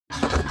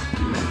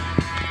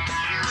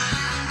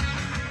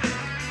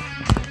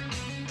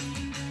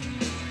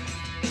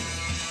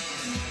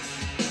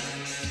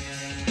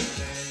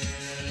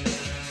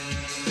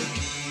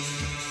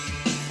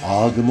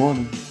Good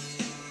morning.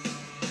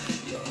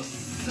 You're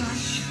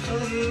such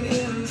an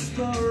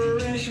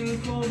inspiration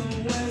for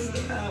the ways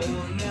that I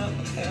will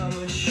never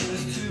ever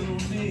choose to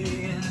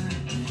be.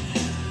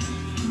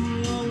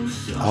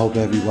 I hope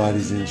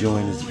everybody's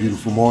enjoying this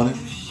beautiful morning.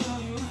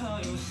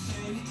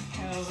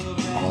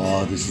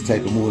 This is the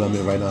type of mood I'm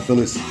in right now.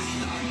 Phyllis.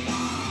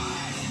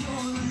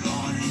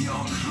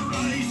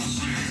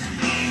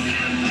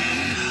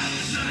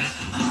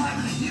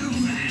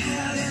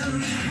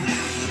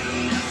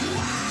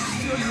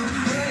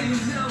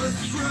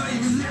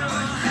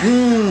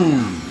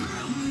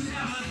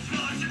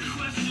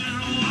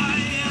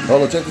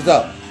 Hold on, check this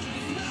out.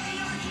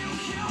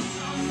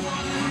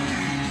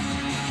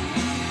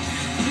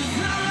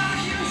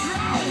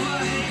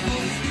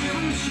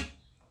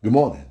 Good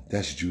morning.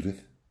 That's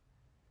Judith.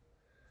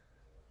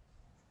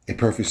 A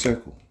perfect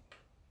circle.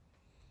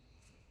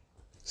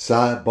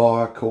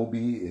 Sidebar, Kobe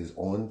is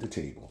on the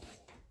table.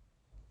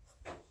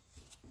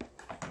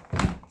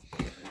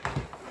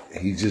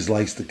 He just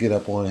likes to get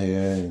up on here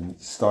and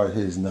start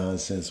his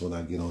nonsense when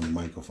I get on the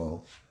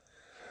microphone.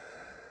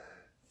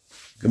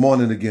 Good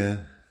morning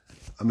again.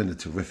 I'm in a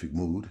terrific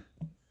mood.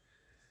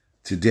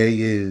 Today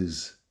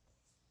is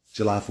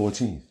July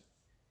 14th,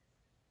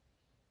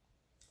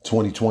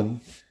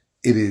 2020.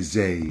 It is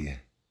a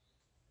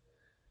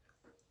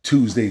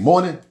Tuesday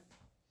morning.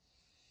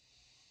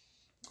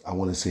 I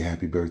want to say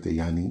happy birthday,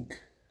 Yannick.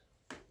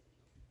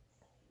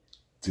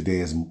 Today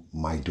is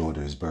my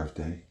daughter's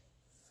birthday.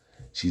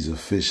 She's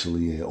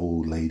officially an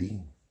old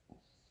lady.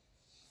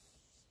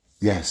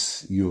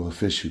 Yes, you're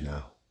official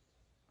now.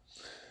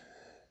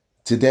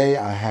 Today,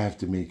 I have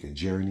to make a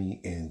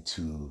journey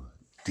into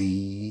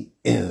D.M.V.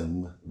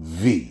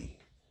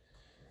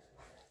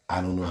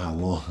 I don't know how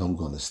long I'm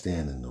going to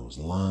stand in those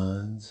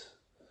lines.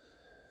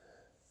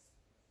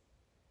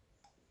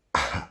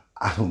 I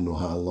don't know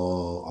how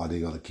long are they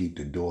going to keep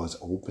the doors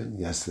open.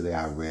 Yesterday,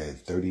 I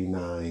read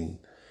 39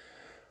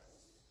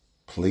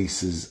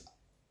 locations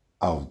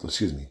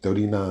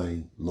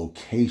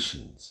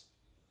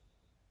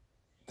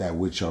that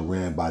which are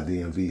ran by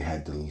D.M.V.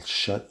 had to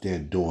shut their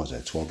doors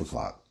at 12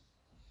 o'clock.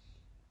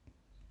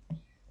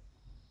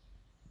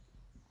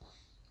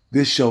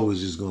 This show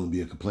is just going to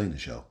be a complaining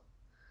show.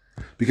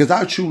 Because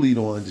I truly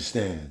don't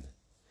understand,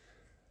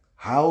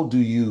 how do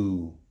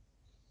you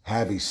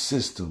have a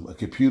system, a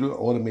computer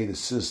automated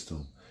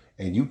system,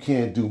 and you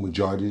can't do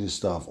majority of the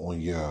stuff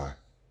on your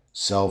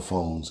cell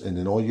phones, and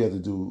then all you have to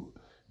do,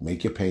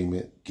 make your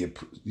payment,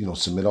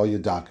 submit all your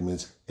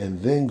documents,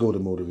 and then go to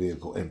motor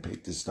vehicle and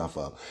pick this stuff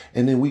up.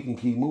 And then we can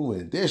keep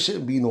moving. There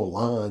shouldn't be no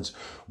lines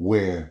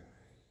where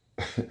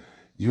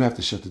you have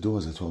to shut the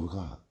doors at 12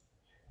 o'clock.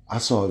 I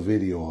saw a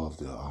video of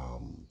the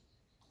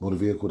motor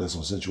vehicle that's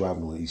on Central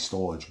Avenue in East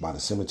Orange by the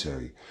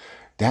cemetery.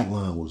 That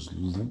line was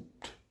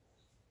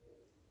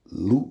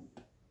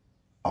looped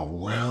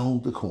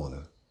around the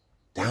corner,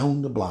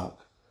 down the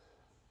block.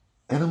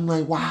 And I'm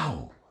like,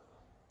 wow,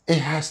 it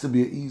has to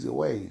be an easy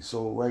way.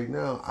 So right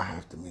now, I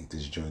have to make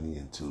this journey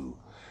into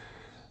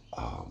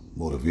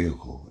motor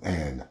vehicle.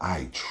 And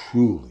I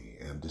truly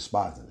am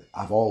despising it.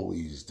 I've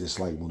always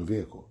disliked motor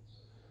vehicle.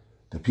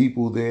 The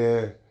people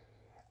there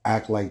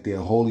act like they're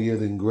holier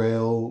than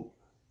grail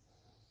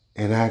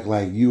and act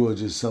like you are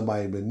just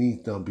somebody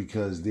beneath them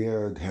because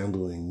they're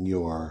handling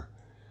your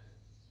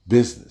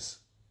business.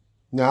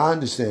 Now, I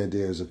understand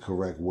there's a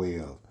correct way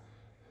of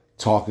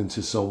talking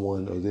to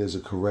someone, or there's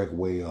a correct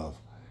way of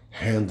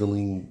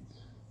handling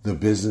the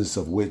business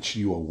of which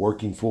you are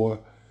working for.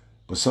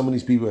 But some of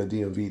these people at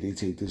D.M.V., they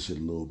take this shit a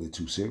little bit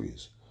too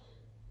serious.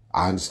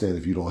 I understand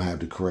if you don't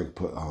have the correct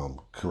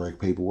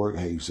paperwork.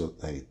 Hey,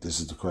 this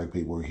is the correct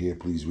paperwork here.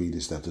 Please read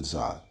this, step to the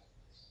side.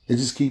 And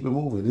just keep it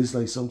moving. It's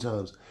like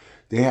sometimes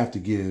they have to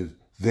give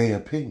their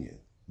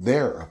opinion.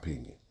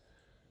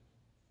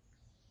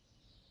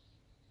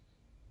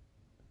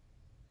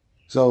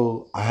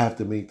 So I have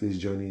to make this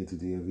journey into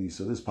D.M.V.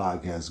 So this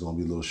podcast is going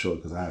to be a little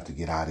short because I have to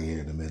get out of here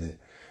in a minute.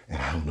 And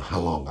I don't know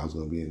how long I was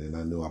going to be in. And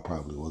I knew I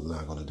probably was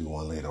not going to do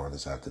one later on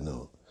this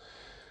afternoon.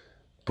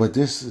 But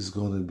this is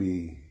going to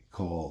be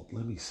called,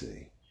 let me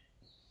see,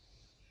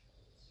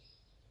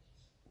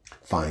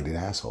 Find an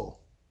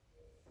Asshole.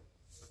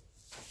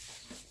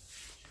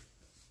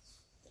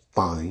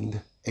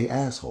 Find a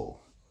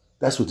Asshole.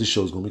 That's what this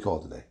show is going to be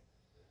called today.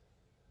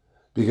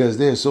 Because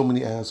there's so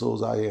many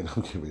assholes out here, and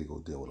I'm getting ready to go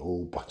deal with a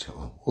whole bunch of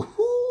them.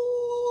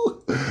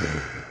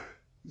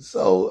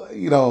 So,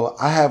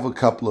 I have a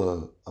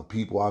couple of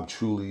people I'm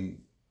truly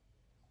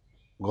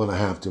going to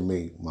have to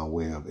make my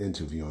way of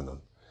interviewing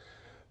them.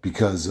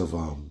 Because of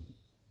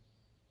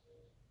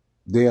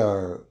they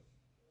are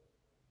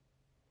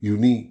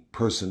unique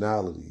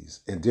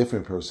personalities and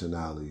different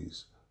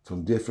personalities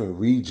from different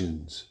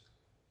regions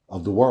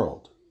of the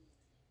world.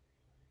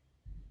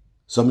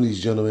 Some of these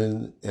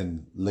gentlemen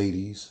and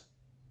ladies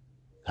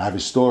have a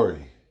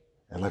story.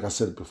 And like I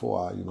said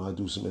before, I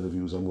do some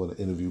interviews. I'm going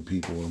to interview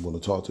people and I'm going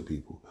to talk to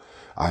people.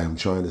 I am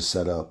trying to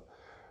set up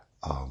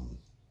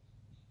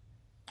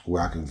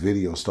where I can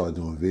start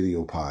doing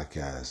video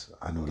podcasts.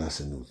 I know that's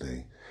a new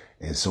thing.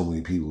 And so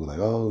many people are like,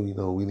 oh,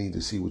 we need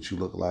to see what you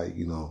look like,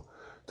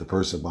 the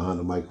person behind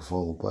the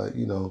microphone. But,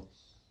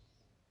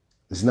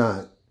 it's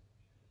not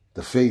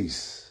the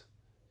face,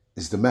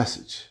 it's the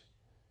message.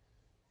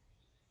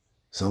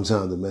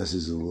 Sometimes the message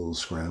is a little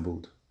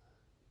scrambled,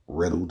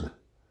 riddled,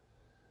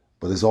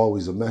 but there's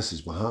always a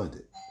message behind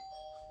it.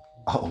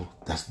 Uh-oh,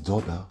 that's the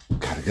doorbell.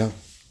 Gotta go.